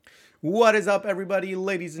What is up, everybody,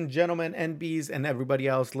 ladies and gentlemen, NBs, and everybody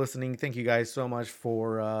else listening? Thank you guys so much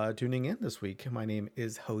for tuning in this week. My name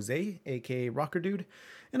is Jose, aka Rocker Dude,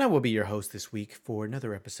 and I will be your host this week for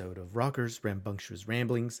another episode of Rockers Rambunctious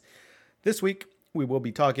Ramblings. This week, we will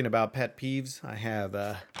be talking about pet peeves. I have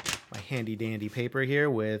my handy dandy paper here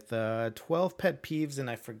with 12 pet peeves, and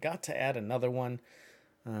I forgot to add another one.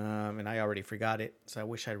 And I already forgot it, so I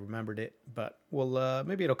wish I remembered it. But we'll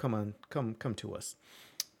maybe it'll come to us.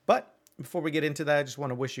 But before we get into that, I just want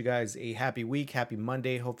to wish you guys a happy week, happy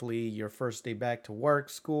Monday. Hopefully your first day back to work,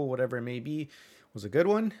 school, whatever it may be, was a good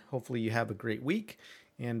one. Hopefully you have a great week,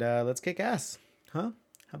 and let's kick ass, huh?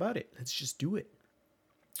 How about it? Let's just do it.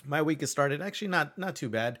 My week has started actually not too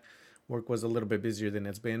bad. Work was a little bit busier than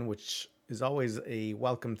it's been, which is always a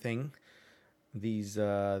welcome thing these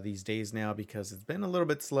days now because it's been a little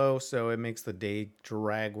bit slow, so it makes the day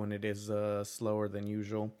drag when it is slower than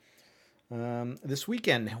usual. This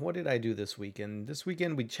weekend, what did I do this weekend? This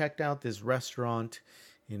weekend we checked out this restaurant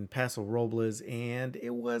in Paso Robles, and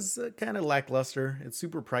it was kind of lackluster. It's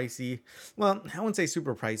super pricey. Well, I wouldn't say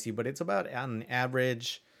super pricey, but it's about on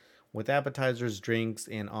average with appetizers, drinks,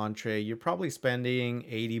 and entree. You're probably spending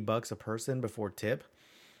 $80 a person before tip.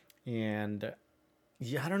 And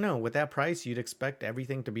yeah, I don't know. With that price, you'd expect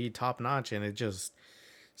everything to be top notch, and it just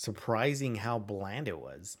surprising how bland it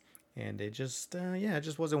was. And it just, it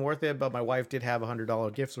just wasn't worth it. But my wife did have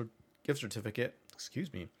 $100 gift certificate.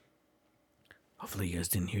 Excuse me. Hopefully you guys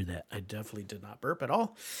didn't hear that. I definitely did not burp at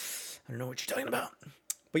all. I don't know what you're talking about.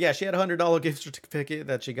 But yeah, she had a $100 gift certificate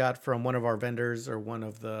that she got from one of our vendors or one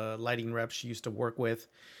of the lighting reps she used to work with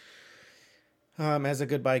as a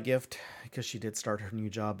goodbye gift because she did start her new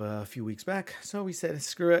job a few weeks back. So we said,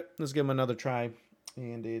 screw it. Let's give them another try.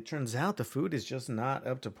 And it turns out the food is just not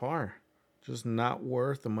up to par. Just not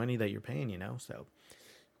worth the money that you're paying, so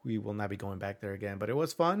we will not be going back there again. But it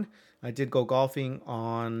was fun. I did go golfing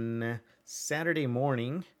on Saturday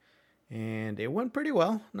morning, and it went pretty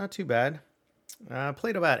well. Not too bad. I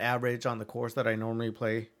played about average on the course that I normally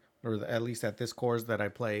play, or at least at this course that I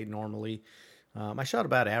play normally. I shot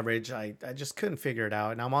about average. I just couldn't figure it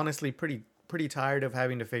out, and I'm honestly pretty tired of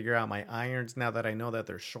having to figure out my irons now that I know that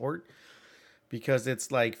they're short. Because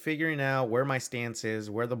it's like figuring out where my stance is,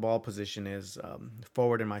 where the ball position is,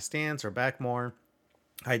 forward in my stance or back more.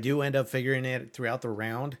 I do end up figuring it throughout the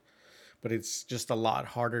round, but it's just a lot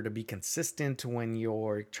harder to be consistent when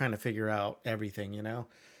you're trying to figure out everything,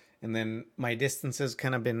 And then my distance has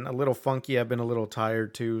kind of been a little funky. I've been a little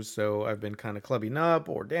tired too, so I've been kind of clubbing up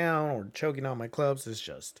or down or choking on my clubs. It's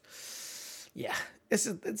just,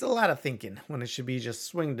 it's a lot of thinking when it should be just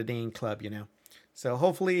swing the dang club, So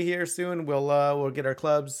hopefully here soon we'll get our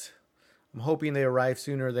clubs. I'm hoping they arrive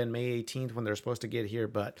sooner than May 18th when they're supposed to get here,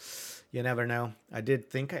 but you never know. I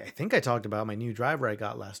think I talked about my new driver I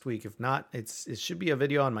got last week. If not, it should be a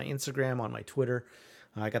video on my Instagram, on my Twitter.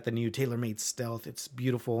 I got the new TaylorMade Stealth. It's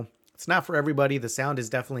beautiful. It's not for everybody. The sound is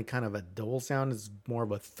definitely kind of a dull sound. It's more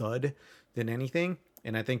of a thud than anything,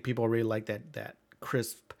 and I think people really like that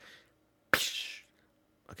crisp.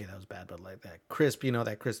 Okay, that was bad, but like that crisp,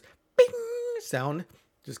 that crisp sound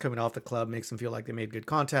just coming off the club makes them feel like they made good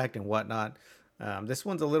contact and whatnot. This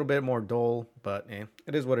one's a little bit more dull, but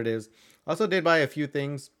it is what it is. Also did buy a few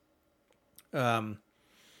things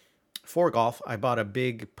for golf. I bought a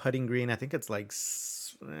big putting green. I think it's like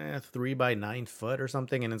 3x9 foot or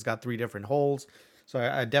something, and it's got 3 different holes. So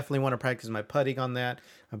I definitely want to practice my putting on that.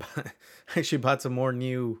 I actually bought some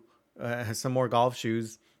more golf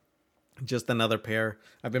shoes. Just another pair.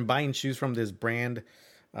 I've been buying shoes from this brand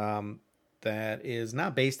that is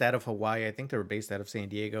not based out of Hawaii. I think they were based out of San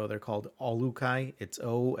Diego. They're called Olukai. It's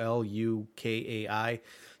Olukai.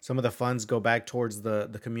 Some of the funds go back towards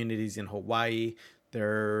the communities in Hawaii.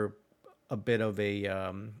 They're a bit of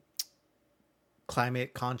a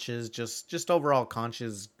climate conscious, just overall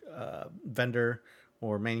conscious vendor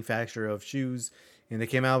or manufacturer of shoes. And they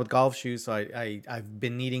came out with golf shoes. So I've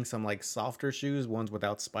been needing some like softer shoes, ones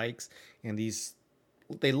without spikes. And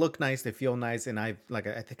they look nice, they feel nice, and I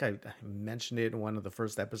think I mentioned it in one of the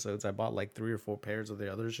first episodes. I bought like 3 or 4 pairs of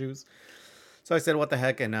the other shoes. So I said, what the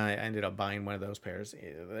heck, and I ended up buying one of those pairs.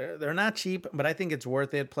 They're not cheap, but I think it's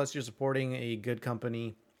worth it. Plus, you're supporting a good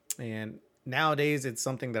company, and nowadays it's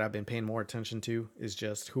something that I've been paying more attention to is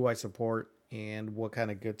just who I support and what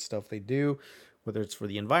kind of good stuff they do, whether it's for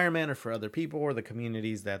the environment or for other people or the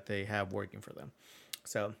communities that they have working for them.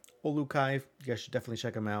 So Olukai, you guys should definitely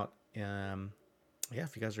check them out.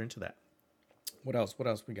 If you guys are into that. What else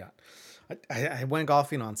we got? I went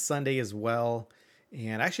golfing on Sunday as well,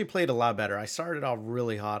 and I actually played a lot better. I started off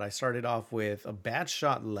really hot. I started off with a bad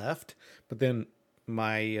shot left, but then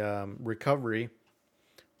my recovery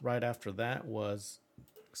right after that was,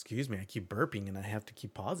 excuse me, I keep burping and I have to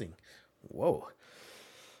keep pausing. Whoa.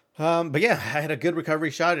 But yeah, I had a good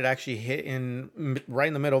recovery shot. It actually hit right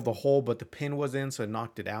in the middle of the hole, but the pin was in, so it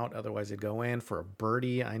knocked it out. Otherwise, it'd go in for a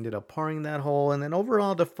birdie. I ended up parring that hole, and then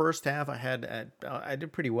overall, the first half I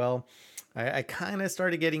did pretty well. I kind of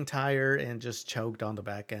started getting tired and just choked on the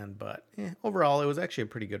back end, but overall, it was actually a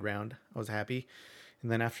pretty good round. I was happy. And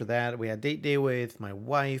then after that, we had date day with my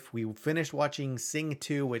wife. We finished watching Sing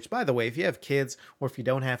 2, which, by the way, if you have kids or if you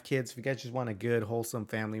don't have kids, if you guys just want a good, wholesome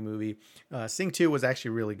family movie, Sing 2 was actually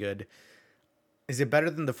really good. Is it better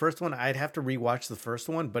than the first one? I'd have to rewatch the first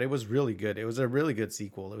one, but it was really good. It was a really good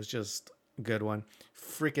sequel. It was just a good one.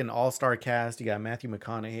 Freaking all-star cast. You got Matthew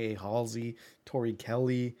McConaughey, Halsey, Tori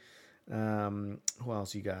Kelly. Who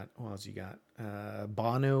else you got?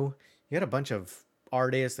 Bono. You got a bunch of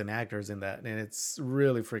artists and actors in that, and it's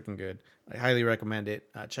really freaking good. I highly recommend it.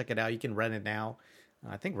 Check it out. You can rent it now.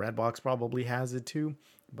 I think Redbox probably has it too,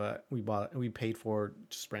 but we paid for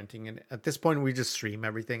just renting it. At this point, we just stream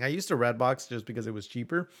everything. I used to Redbox just because it was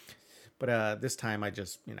cheaper, but this time I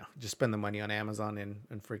just spend the money on Amazon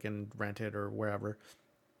and freaking rent it or wherever.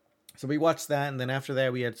 So we watched that, and then after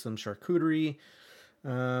that we had some charcuterie.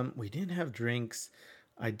 We didn't have drinks.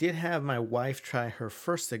 I did have my wife try her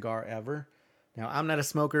first cigar ever. Now, I'm not a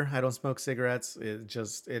smoker. I don't smoke cigarettes.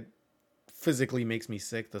 It physically makes me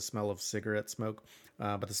sick, the smell of cigarette smoke.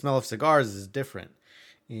 But the smell of cigars is different.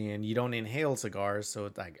 And you don't inhale cigars, so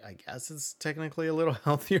I guess it's technically a little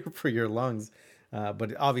healthier for your lungs.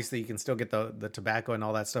 But obviously, you can still get the tobacco and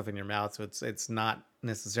all that stuff in your mouth, so it's not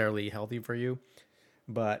necessarily healthy for you.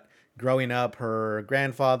 But growing up, her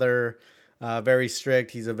grandfather, very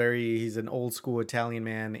strict. He's an old school Italian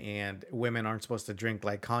man, and women aren't supposed to drink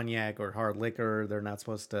like cognac or hard liquor. They're not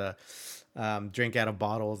supposed to drink out of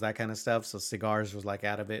bottles, that kind of stuff. So cigars was like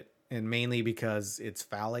out of it, and mainly because it's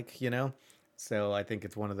phallic. So I think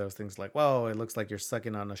it's one of those things like, whoa, it looks like you're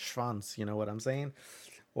sucking on a schwanz. You know what I'm saying?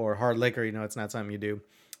 Or hard liquor. It's not something you do.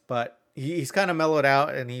 But he's kind of mellowed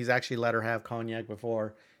out, and he's actually let her have cognac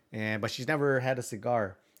before, but she's never had a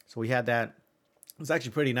cigar. So we had that. It was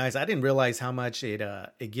actually pretty nice. I didn't realize how much it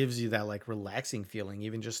gives you that like relaxing feeling,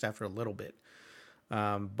 even just after a little bit.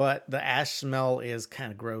 But the ash smell is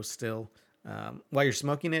kind of gross still. While you're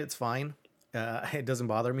smoking it, it's fine. It doesn't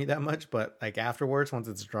bother me that much, but like afterwards, once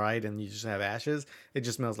it's dried and you just have ashes, it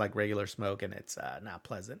just smells like regular smoke, and it's not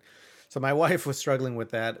pleasant. So my wife was struggling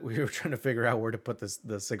with that. We were trying to figure out where to put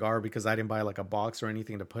the cigar because I didn't buy like a box or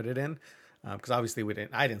anything to put it in. Because obviously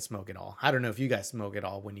I didn't smoke at all. I don't know if you guys smoke at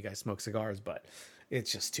all when you guys smoke cigars, but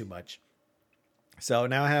it's just too much. So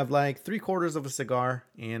now I have like 3/4 of a cigar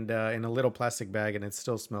and in a little plastic bag, and it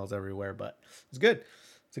still smells everywhere, but it's good.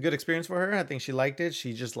 It's a good experience for her. I think she liked it.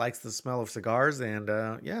 She just likes the smell of cigars, and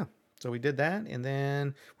yeah. So we did that, and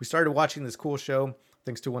then we started watching this cool show.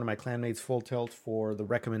 Thanks to one of my clanmates, Full Tilt, for the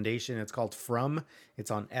recommendation. It's called From. It's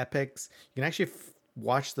on Epix. You can actually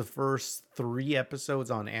watch the first 3 episodes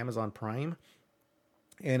on Amazon Prime,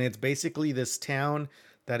 and it's basically this town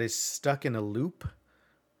that is stuck in a loop,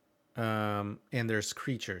 and there's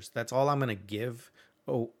creatures. That's all I'm gonna give.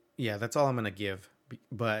 Oh yeah, that's all I'm gonna give.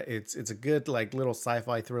 But it's a good like little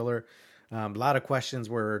sci-fi thriller. A lot of questions.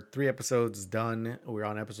 We're 3 episodes done. We're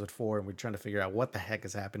on episode 4, and we're trying to figure out what the heck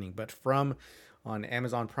is happening. But From on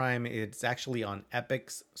Amazon Prime, it's actually on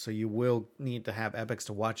Epix, so you will need to have Epix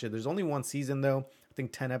to watch it. There's only 1 season though. I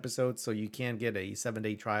think 10 episodes, so you can get a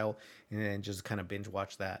 7-day trial and then just kind of binge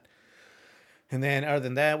watch that. And then other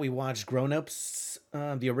than that, we watched Grown Ups,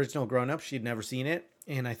 the original Grown Ups. She'd never seen it,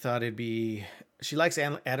 and I thought it'd be. She likes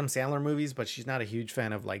Adam Sandler movies, but she's not a huge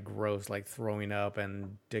fan of like gross, like throwing up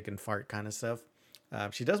and dick and fart kind of stuff.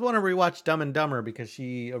 She does want to rewatch Dumb and Dumber because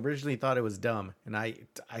she originally thought it was dumb, and I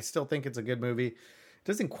still think it's a good movie. It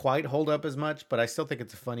doesn't quite hold up as much, but I still think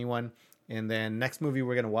it's a funny one. And then next movie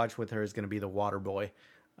we're gonna watch with her is gonna be The Waterboy.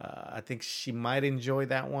 I think she might enjoy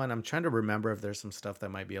that one. I'm trying to remember if there's some stuff that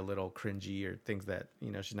might be a little cringy or things that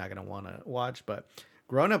she's not gonna want to watch. But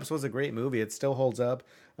Grown Ups was a great movie. It still holds up.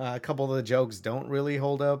 A couple of the jokes don't really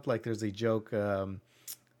hold up. Like there's a joke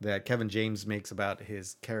that Kevin James makes about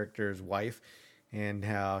his character's wife and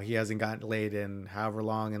how he hasn't gotten laid in however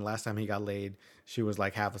long, and last time he got laid, she was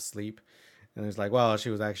like half asleep, and it's like, well, she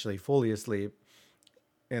was actually fully asleep.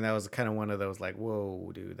 And that was kind of one of those like,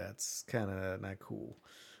 whoa, dude, that's kind of not cool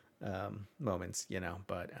moments.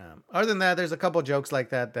 But other than that, there's a couple jokes like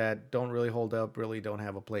that don't really hold up, really don't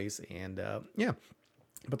have a place. And yeah,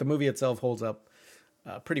 but the movie itself holds up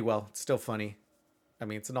pretty well. It's still funny. I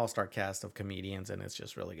mean, it's an all-star cast of comedians, and it's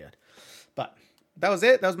just really good. But that was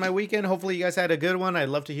it. That was my weekend. Hopefully you guys had a good one. I'd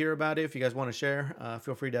love to hear about it. If you guys want to share,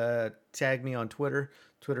 feel free to tag me on Twitter,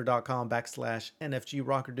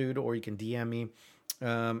 twitter.com/NFGRockerDude, or you can DM me.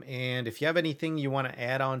 And if you have anything you want to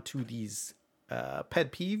add on to these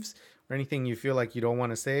pet peeves or anything you feel like you don't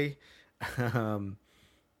want to say, um,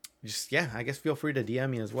 just, yeah, I guess feel free to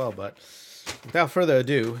DM me as well. But without further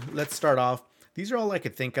ado, let's start off. These are all I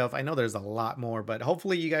could think of. I know there's a lot more, but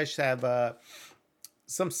hopefully you guys have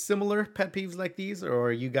some similar pet peeves like these,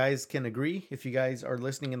 or you guys can agree. If you guys are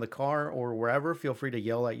listening in the car or wherever, feel free to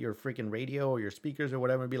yell at your freaking radio or your speakers or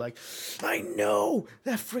whatever and be like, I know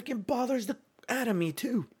that freaking bothers the out of me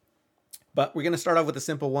too. But we're going to start off with a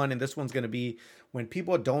simple one, and this one's going to be when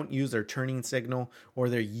people don't use their turning signal, or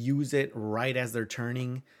they use it right as they're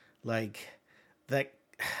turning. Like, that,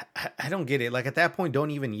 I don't get it. Like, at that point,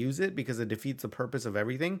 don't even use it, because it defeats the purpose of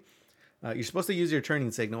everything. You're supposed to use your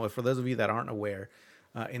turning signal. For those of you that aren't aware,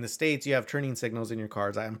 in the States, you have turning signals in your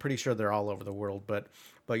cars. I'm pretty sure they're all over the world, but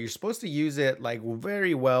you're supposed to use it like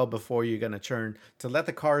very well before you're going to turn, to let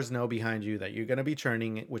the cars know behind you that you're going to be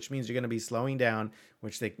turning, which means you're going to be slowing down,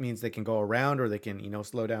 which means they can go around, or they can,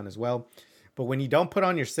 slow down as well. But when you don't put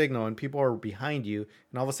on your signal and people are behind you,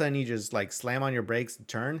 and all of a sudden you just like slam on your brakes and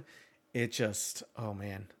turn, it just, oh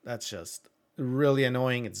man, that's just really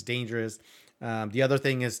annoying. It's dangerous. The other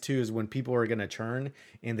thing is too, is when people are going to turn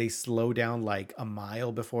and they slow down like a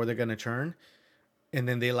mile before they're going to turn, and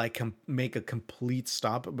then they like make a complete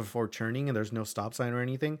stop before turning, and there's no stop sign or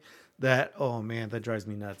anything. That, oh man, that drives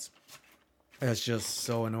me nuts. That's just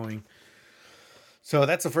so annoying. So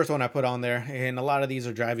that's the first one I put on there. And a lot of these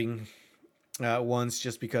are driving ones,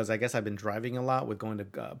 just because I guess I've been driving a lot with going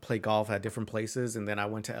to play golf at different places. And then I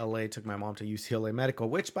went to LA, took my mom to UCLA Medical,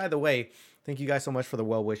 which, by the way, thank you guys so much for the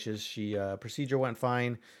well wishes. She procedure went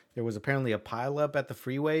fine. There was apparently a pileup at the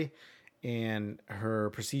freeway, and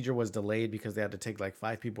her procedure was delayed because they had to take like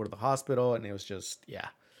 5 people to the hospital. And it was just, yeah,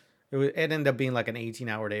 it ended up being like an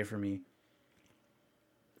 18-hour day for me.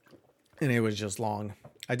 And it was just long.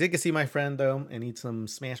 I did get to see my friend though and eat some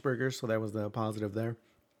smash burgers. So that was the positive there.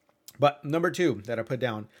 But number 2 that I put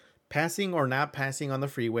down, passing or not passing on the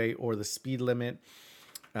freeway or the speed limit.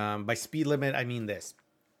 By speed limit, I mean this.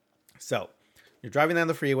 So you're driving down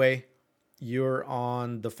the freeway. You're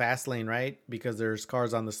on the fast lane, right? Because there's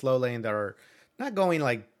cars on the slow lane that are not going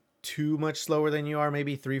like too much slower than you are,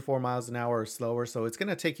 maybe 3-4 miles an hour or slower. So it's going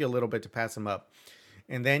to take you a little bit to pass them up.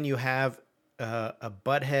 And then you have a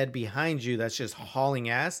butthead behind you that's just hauling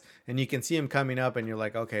ass, and you can see him coming up, and you're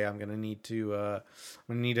like, okay, I'm gonna need to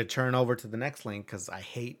turn over to the next lane, because I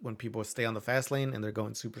hate when people stay on the fast lane and they're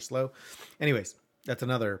going super slow. Anyways, that's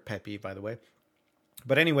another pet peeve, by the way.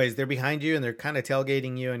 But anyways, they're behind you and they're kind of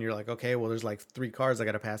tailgating you, and you're like, okay, well, there's like 3 cars I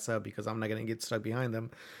gotta pass up because I'm not gonna get stuck behind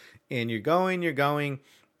them. And you're going,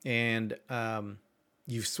 and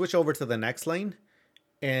you switch over to the next lane,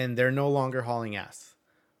 and they're no longer hauling ass.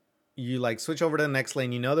 You like switch over to the next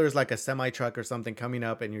lane, there's like a semi truck or something coming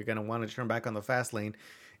up, and you're going to want to turn back on the fast lane,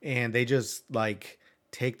 and they just like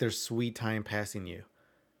take their sweet time passing you.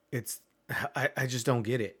 I just don't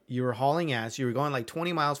get it. You were hauling ass. You were going like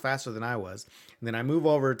 20 miles faster than I was. And then I move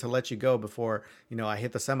over to let you go before, I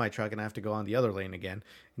hit the semi truck and I have to go on the other lane again.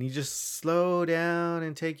 And you just slow down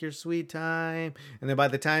and take your sweet time. And then by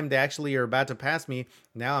the time they actually are about to pass me,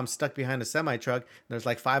 now I'm stuck behind a semi truck. There's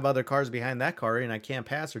like 5 other cars behind that car, and I can't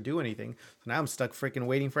pass or do anything. So now I'm stuck freaking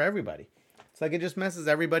waiting for everybody. It's like it just messes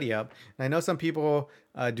everybody up. And I know some people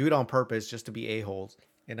do it on purpose just to be a-holes.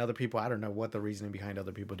 And other people, I don't know what the reasoning behind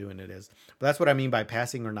other people doing it is. But that's what I mean by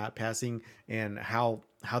passing or not passing, and how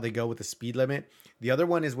they go with the speed limit. The other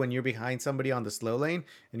one is when you're behind somebody on the slow lane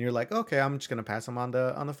and you're like, okay, I'm just going to pass them on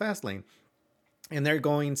the fast lane. And they're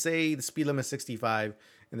going, say the speed limit is 65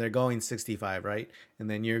 and they're going 65, right? And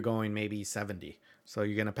then you're going maybe 70. So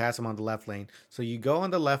you're going to pass them on the left lane. So you go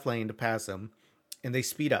on the left lane to pass them, and they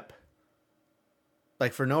speed up.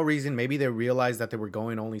 Like for no reason. Maybe they realized that they were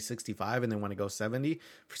going only 65 and they want to go 70.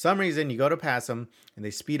 For some reason, you go to pass them and they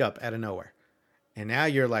speed up out of nowhere. And now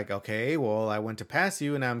you're like, okay, well, I went to pass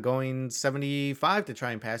you and I'm going 75 to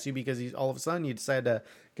try and pass you, because all of a sudden you decide to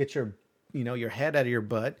get your head out of your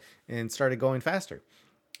butt and started going faster.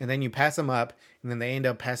 And then you pass them up, and then they end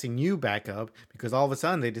up passing you back up because all of a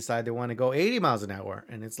sudden they decide they want to go 80 miles an hour.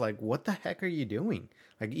 And it's like, what the heck are you doing?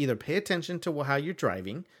 Like, either pay attention to how you're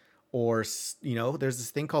driving, or, there's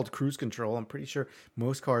this thing called cruise control. I'm pretty sure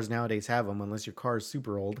most cars nowadays have them, unless your car is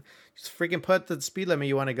super old. Just freaking put the speed limit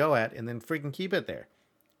you want to go at and then freaking keep it there.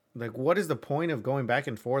 Like, what is the point of going back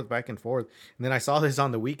and forth? And then I saw this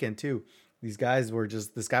on the weekend too. These guys were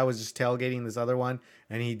just, this guy was just tailgating this other one,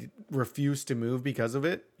 and he refused to move because of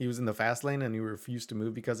it. He was in the fast lane and he refused to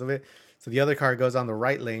move because of it. So the other car goes on the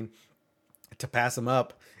right lane to pass him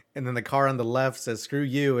up. And then the car on the left says, screw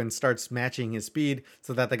you, and starts matching his speed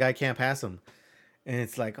so that the guy can't pass him. And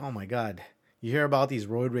it's like, oh my God. You hear about these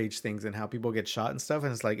road rage things and how people get shot and stuff.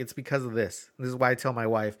 And it's like, it's because of this. This is why I tell my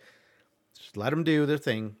wife, just let them do their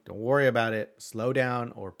thing. Don't worry about it. Slow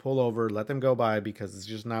down or pull over. Let them go by, because it's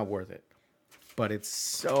just not worth it. But it's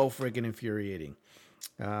so freaking infuriating.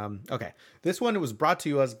 Okay, this one was brought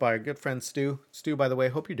to us by our good friend Stu. Stu, by the way,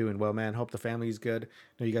 hope you're doing well, man. Hope the family's good. I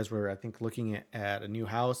know you guys were, I think, looking at a new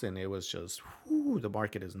house, and it was just, whew, the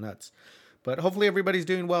market is nuts. But hopefully everybody's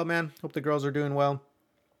doing well, man. Hope the girls are doing well.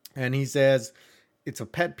 And he says it's a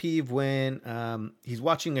pet peeve when he's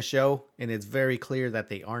watching a show and it's very clear that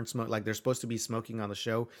they aren't smoking. Like, they're supposed to be smoking on the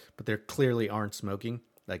show, but they clearly aren't smoking.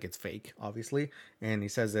 Like, it's fake, obviously. And he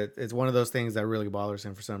says that it's one of those things that really bothers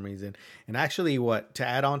him for some reason. And actually, what to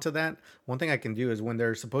add on to that, one thing I can do is when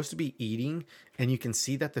they're supposed to be eating and you can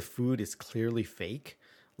see that the food is clearly fake,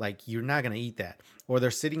 like, you're not going to eat that. Or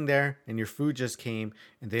they're sitting there and your food just came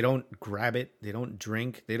and they don't grab it, they don't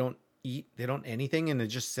drink, they don't eat, they don't anything, and it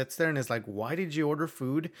just sits there, and it's like, why did you order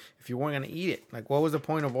food if you weren't going to eat it? Like, what was the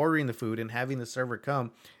point of ordering the food and having the server come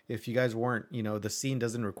if you guys weren't, the scene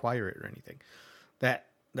doesn't require it or anything? That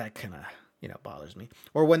kind of, bothers me.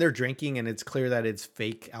 Or when they're drinking and it's clear that it's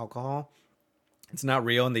fake alcohol, it's not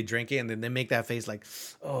real, and they drink it and then they make that face like,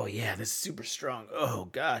 oh yeah, this is super strong, oh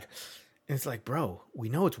God. And it's like, bro, we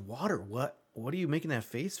know it's water. What are you making that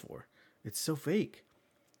face for? It's so fake.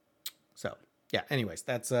 So yeah, anyways,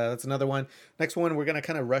 that's another one. Next one, we're gonna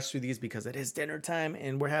kind of rush through these because it is dinner time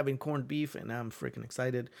and we're having corned beef, and I'm freaking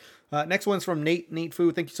excited. Next one's from Nate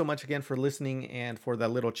Food. Thank you so much again for listening and for that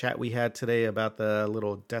little chat we had today about the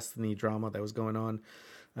little Destiny drama that was going on.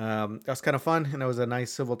 That was kind of fun, and it was a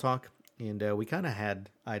nice civil talk. And we kind of had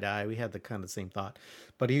eye to eye. We had the kind of same thought.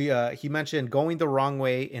 But he mentioned going the wrong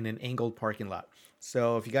way in an angled parking lot.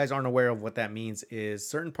 So if you guys aren't aware of what that means, is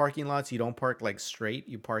certain parking lots you don't park like straight.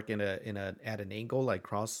 You park in a at an angle, like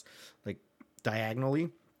like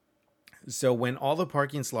diagonally. So when all the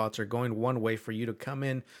parking slots are going one way for you to come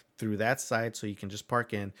in through that side, so you can just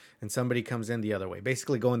park in, and somebody comes in the other way,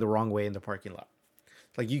 basically going the wrong way in the parking lot.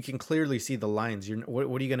 Like, you can clearly see the lines. What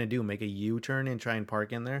are you going to do? Make a U-turn and try and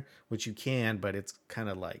park in there? Which you can, but it's kind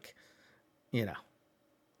of like,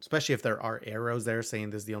 especially if there are arrows there saying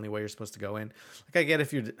this is the only way you're supposed to go in. Like, I get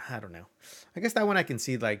if you're, I don't know. I guess that one I can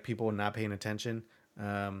see, like, people not paying attention.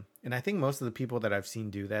 And I think most of the people that I've seen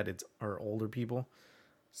do that, are older people.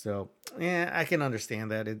 So, yeah, I can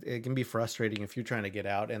understand that. It can be frustrating if you're trying to get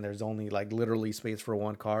out and there's only, like, literally space for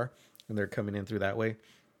one car and they're coming in through that way.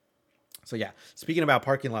 So yeah, speaking about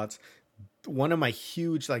parking lots, one of my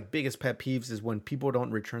huge, like, biggest pet peeves is when people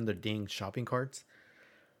don't return their dang shopping carts.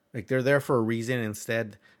 Like, they're there for a reason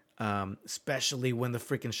instead, especially when the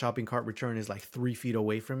freaking shopping cart return is like 3 feet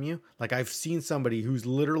away from you. Like, I've seen somebody who's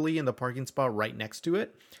literally in the parking spot right next to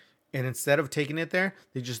it, and instead of taking it there,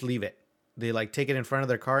 they just leave it. They, like, take it in front of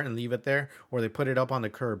their cart and leave it there, or they put it up on the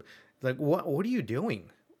curb. Like, what are you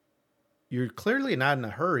doing? You're clearly not in a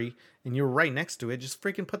hurry, and you're right next to it. Just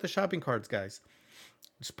freaking put the shopping carts, guys.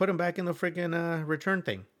 Just put them back in the freaking return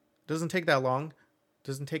thing. Doesn't take that long.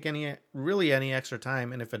 Doesn't take any extra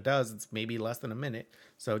time, and if it does, it's maybe less than a minute.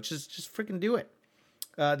 So just freaking do it.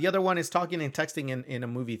 The other one is talking and texting in a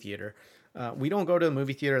movie theater. We don't go to the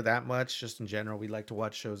movie theater that much. Just in general, we like to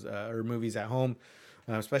watch shows or movies at home,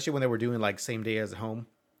 especially when they were doing like same day as home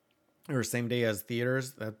or same day as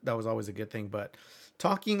theaters. That was always a good thing, but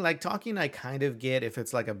talking, I kind of get if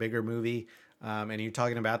it's like a bigger movie, and you're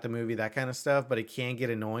talking about the movie, that kind of stuff, but it can get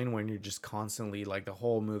annoying when you're just constantly, like, the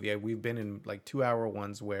whole movie. We've been in like 2-hour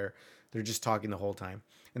ones where they're just talking the whole time.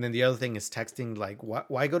 And then the other thing is texting. Like,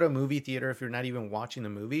 why go to a movie theater if you're not even watching the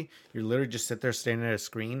movie? You're literally just sit there staring at a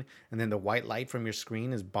screen, and then the white light from your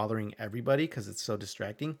screen is bothering everybody because it's so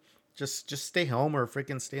distracting. Just stay home or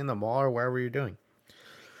freaking stay in the mall or wherever you're doing.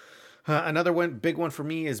 Another big one for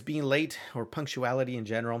me is being late or punctuality in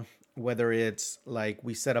general. Whether it's like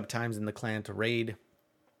we set up times in the clan to raid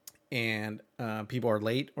and people are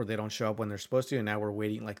late or they don't show up when they're supposed to, and now we're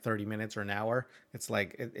waiting like 30 minutes or an hour. It's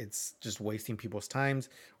like it's just wasting people's times.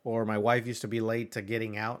 Or my wife used to be late to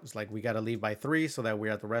getting out. It's like we got to leave by 3 so that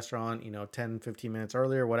we're at the restaurant 10-15 minutes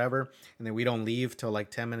earlier, whatever, and then we don't leave till like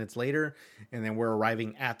 10 minutes later, and then we're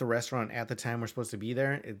arriving at the restaurant at the time we're supposed to be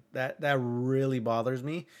there. That really bothers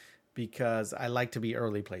me because I like to be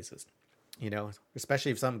early places,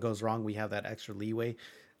 especially if something goes wrong, we have that extra leeway.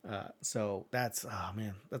 So that's, oh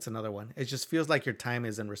man, that's another one. It just feels like your time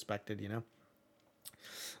isn't respected,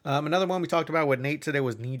 Another one we talked about with Nate today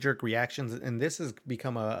was knee jerk reactions, and this has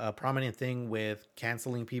become a prominent thing with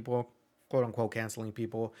canceling people, quote unquote canceling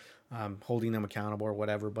people, holding them accountable or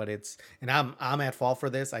whatever. But and I'm at fault for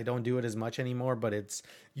this. I don't do it as much anymore. But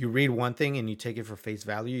you read one thing and you take it for face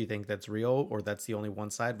value. You think that's real or that's the only one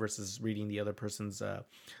side versus reading the other person's,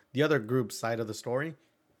 the other group's side of the story.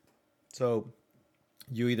 So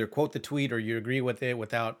you either quote the tweet or you agree with it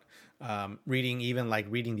without reading, even like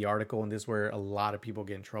reading the article. And this is where a lot of people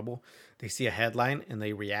get in trouble. They see a headline and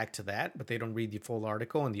they react to that, but they don't read the full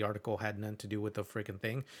article, and the article had nothing to do with the freaking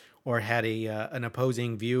thing, or had a an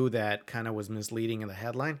opposing view that kind of was misleading in the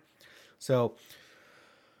headline. So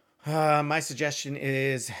my suggestion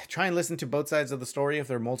is try and listen to both sides of the story. If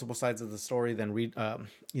there are multiple sides of the story, then read, kind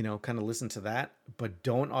of listen to that. But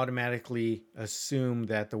don't automatically assume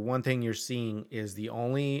that the one thing you're seeing is the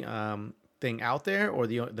only thing out there or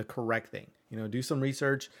the correct thing. Do some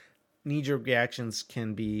research. Knee-jerk reactions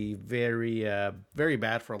can be very, very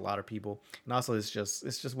bad for a lot of people. And also, it's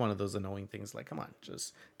just one of those annoying things. Like, come on,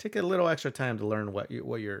 just take a little extra time to learn what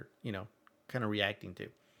you're kind of reacting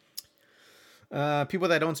to. People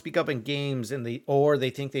that don't speak up in games or they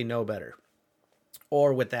think they know better.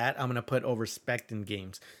 Or with that, I'm going to put overspec in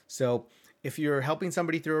games. So if you're helping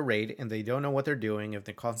somebody through a raid and they don't know what they're doing, if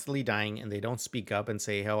they're constantly dying and they don't speak up and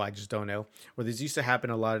say, "Oh, I just don't know," or this used to happen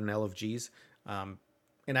a lot in LFGs, and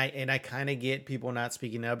I kind of get people not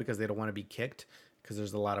speaking up because they don't want to be kicked, because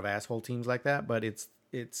there's a lot of asshole teams like that. But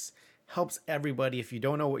it's helps everybody. If you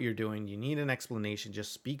don't know what you're doing, you need an explanation.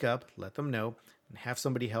 Just speak up, let them know, and have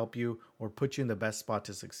somebody help you or put you in the best spot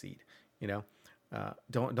to succeed.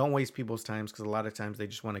 Don't waste people's times, because a lot of times they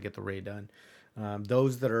just want to get the raid done.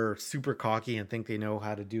 Those that are super cocky and think they know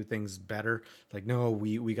how to do things better, like, no,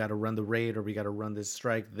 we got to run the raid, or we got to run this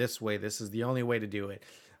strike this way. This is the only way to do it.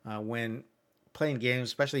 When playing games,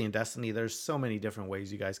 especially in Destiny, there's so many different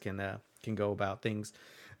ways you guys can go about things.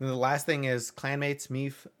 And the last thing is clanmates,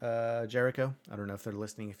 Meef, Jericho. I don't know if they're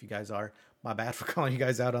listening. If you guys are, my bad for calling you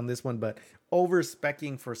guys out on this one, but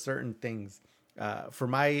over-specking for certain things. For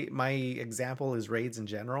my example is raids in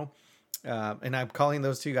general. And I'm calling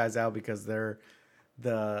those two guys out because they're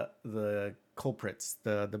the culprits,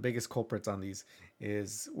 the biggest culprits on these.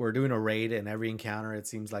 Is we're doing a raid, and every encounter it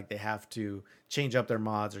seems like they have to change up their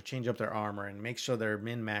mods or change up their armor and make sure they're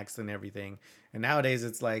min-maxed and everything. And nowadays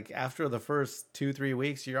it's like after the first 2-3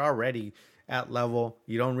 weeks, you're already at level.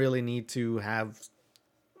 You don't really need to have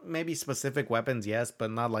maybe specific weapons, yes,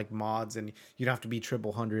 but not like mods, and you don't have to be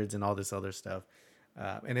triple hundreds and all this other stuff.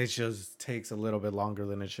 And it just takes a little bit longer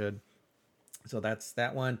than it should. So that's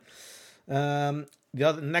that one.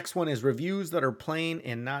 The next one is reviews that are plain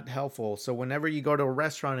and not helpful. So whenever you go to a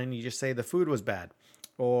restaurant and you just say the food was bad,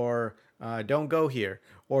 or don't go here,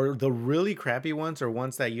 or the really crappy ones are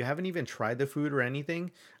ones that you haven't even tried the food or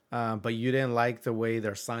anything, but you didn't like the way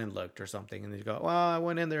their sign looked or something, and you go, "Well, I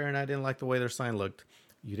went in there and I didn't like the way their sign looked."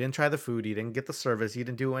 You didn't try the food, you didn't get the service, you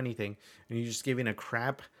didn't do anything, and you're just giving a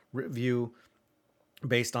crap review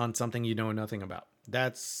based on something you know nothing about.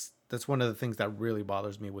 That's one of the things that really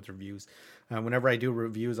bothers me with reviews. Whenever I do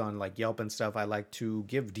reviews on like Yelp and stuff, I like to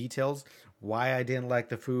give details why I didn't like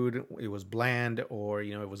the food. It was bland, or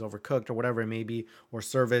it was overcooked, or whatever it may be, or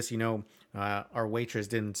service. Our waitress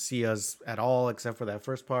didn't see us at all except for that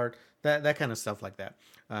first part. That kind of stuff like that.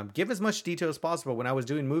 Give as much detail as possible. When I was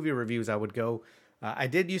doing movie reviews, I would go. I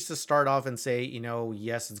did used to start off and say,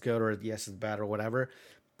 yes, it's good, or yes, it's bad, or whatever.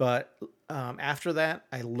 But after that,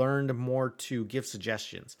 I learned more to give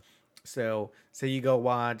suggestions. So say you go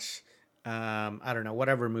watch, I don't know,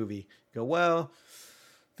 whatever movie. You go, well,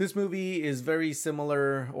 this movie is very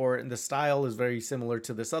similar, or the style is very similar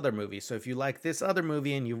to this other movie. So if you like this other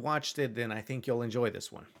movie and you've watched it, then I think you'll enjoy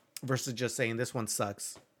this one. Versus just saying this one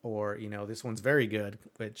sucks, or, this one's very good,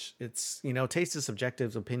 which it's, taste is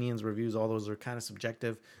subjective, opinions, reviews, all those are kind of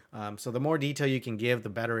subjective. So the more detail you can give, the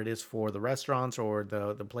better it is for the restaurants or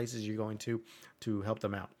the places you're going to help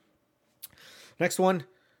them out. Next one.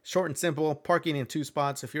 Short and simple, parking in 2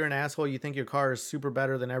 spots. If you're an asshole, you think your car is super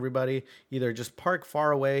better than everybody, either just park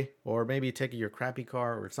far away, or maybe take your crappy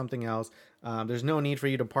car or something else. There's no need for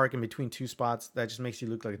you to park in between 2 spots. That just makes you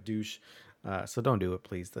look like a douche. So don't do it,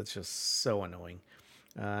 please. That's just so annoying.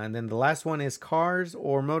 And then the last one is cars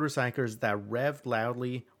or motorcycles that rev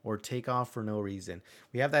loudly or take off for no reason.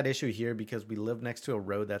 We have that issue here because we live next to a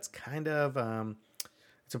road that's kind of,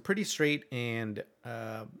 it's a pretty straight and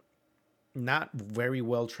not very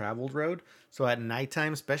well traveled road. So at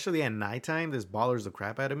nighttime, especially at nighttime, this bothers the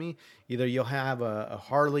crap out of me. Either you'll have a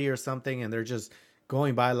Harley or something, and they're just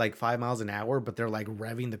going by like 5 miles an hour, but they're like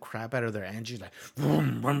revving the crap out of their engines, like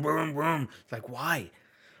boom, boom, boom, boom. It's like, why?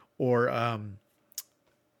 Or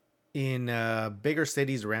in bigger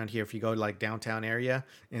cities around here, if you go to like downtown area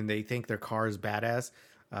and they think their car is badass,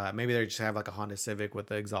 maybe they just have like a Honda Civic with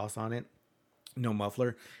the exhaust on it, no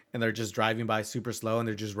muffler, and they're just driving by super slow and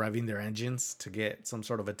they're just revving their engines to get some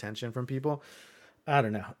sort of attention from people. I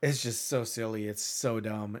don't know. It's just so silly. It's so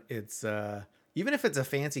dumb. It's even if it's a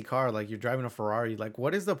fancy car, like you're driving a Ferrari, like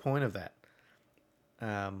what is the point of that?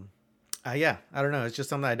 Um, yeah, I don't know. It's just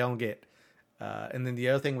something I don't get. And then the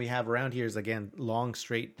other thing we have around here is again long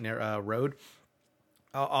straight road.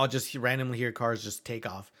 I'll just randomly hear cars just take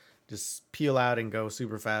off, just peel out and go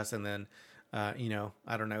super fast, and then I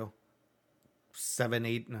don't know, 7,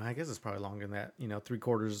 8. No, I guess it's probably longer than that.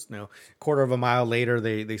 3/4, no, quarter of a mile later,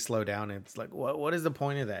 they slow down. And it's like, what is the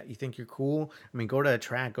point of that? You think you're cool? I mean, go to a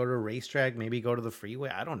track, go to a racetrack, maybe go to the freeway.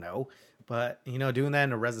 I don't know, but doing that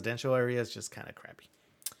in a residential area is just kind of crappy.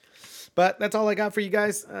 But that's all I got for you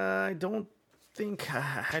guys. I don't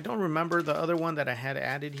remember the other one that I had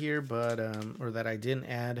added here, but or that I didn't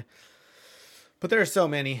add. But there are so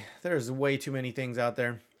many. There's way too many things out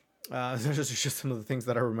there. Those are just some of the things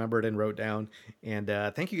that I remembered and wrote down. And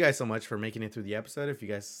thank you guys so much for making it through the episode. If you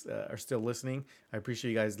guys are still listening, I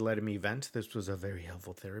appreciate you guys letting me vent. This was a very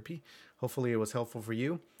helpful therapy. Hopefully, it was helpful for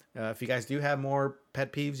you. If you guys do have more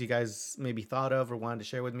pet peeves you guys maybe thought of or wanted to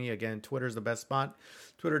share with me, again, Twitter's the best spot.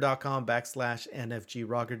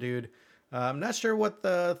 Twitter.com/NFGRockerDude. I'm not sure what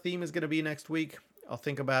the theme is going to be next week. I'll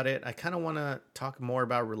think about it. I kind of want to talk more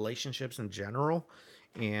about relationships in general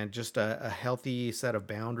and just a healthy set of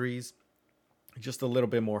boundaries, just a little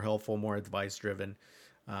bit more helpful, more advice driven.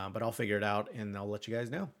 But I'll figure it out and I'll let you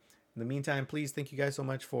guys know. In the meantime, please, thank you guys so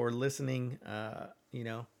much for listening.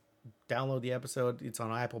 Download the episode. It's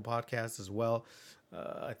on Apple Podcasts as well.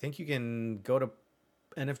 I think you can go to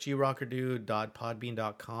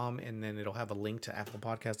nfgrockerdude.podbean.com and then it'll have a link to Apple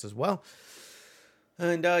Podcasts as well.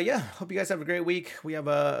 And hope you guys have a great week. We have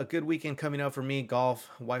a good weekend coming up for me. Golf,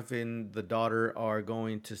 wife and the daughter are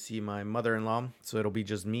going to see my mother-in-law, so it'll be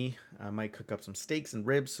just me. I might cook up some steaks and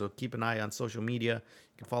ribs, so keep an eye on social media.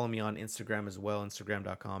 You can follow me on Instagram as well,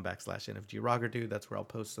 instagram.com/NFGRockerDude. That's where I'll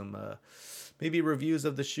post some maybe reviews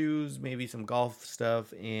of the shoes, maybe some golf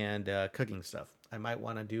stuff, and cooking stuff. I might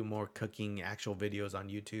want to do more cooking actual videos on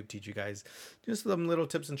YouTube, teach you guys just some little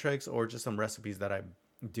tips and tricks or just some recipes that I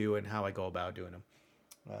do and how I go about doing them.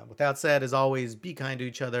 With that said, as always, be kind to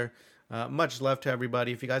each other. Much love to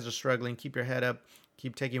everybody. If you guys are struggling, keep your head up.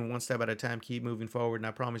 Keep taking one step at a time. Keep moving forward. And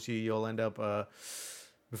I promise you, you'll end up,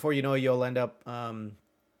 before you know it, you'll end up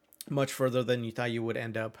much further than you thought you would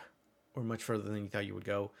end up or much further than you thought you would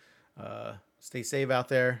go. Stay safe out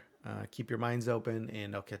there. Keep your minds open.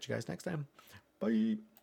 And I'll catch you guys next time. Bye.